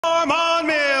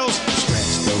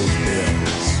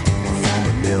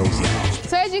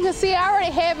see, I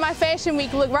already have my Fashion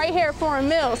Week look right here at Forman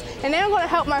Mills, and then I'm going to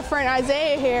help my friend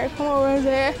Isaiah here. Come over,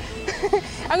 Isaiah.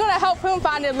 I'm going to help him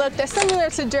find a look that's similar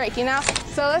to Drake, you know?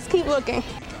 So let's keep looking.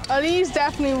 Oh, these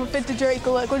definitely would fit the Drake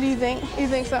look. What do you think? You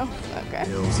think so? Okay.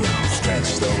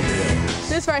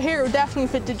 This right here would definitely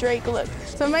fit the Drake look.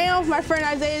 So now my friend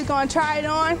Isaiah is going to try it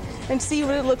on and see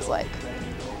what it looks like.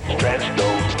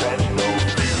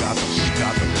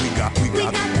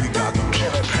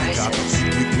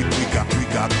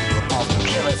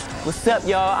 What's up,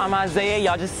 y'all? I'm Isaiah.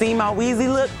 Y'all just see my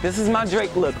Weezy look? This is my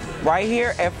Drake look. Right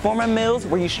here at Forman Mills,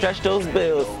 where you stretch those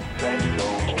bills.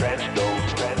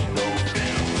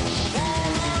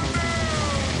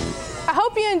 I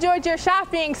hope you enjoyed your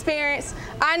shopping experience.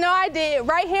 I know I did.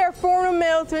 Right here at Forman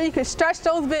Mills, where you can stretch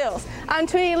those bills. I'm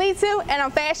Tweety Litu, and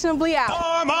I'm fashionably out.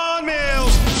 Forman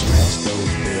Mills.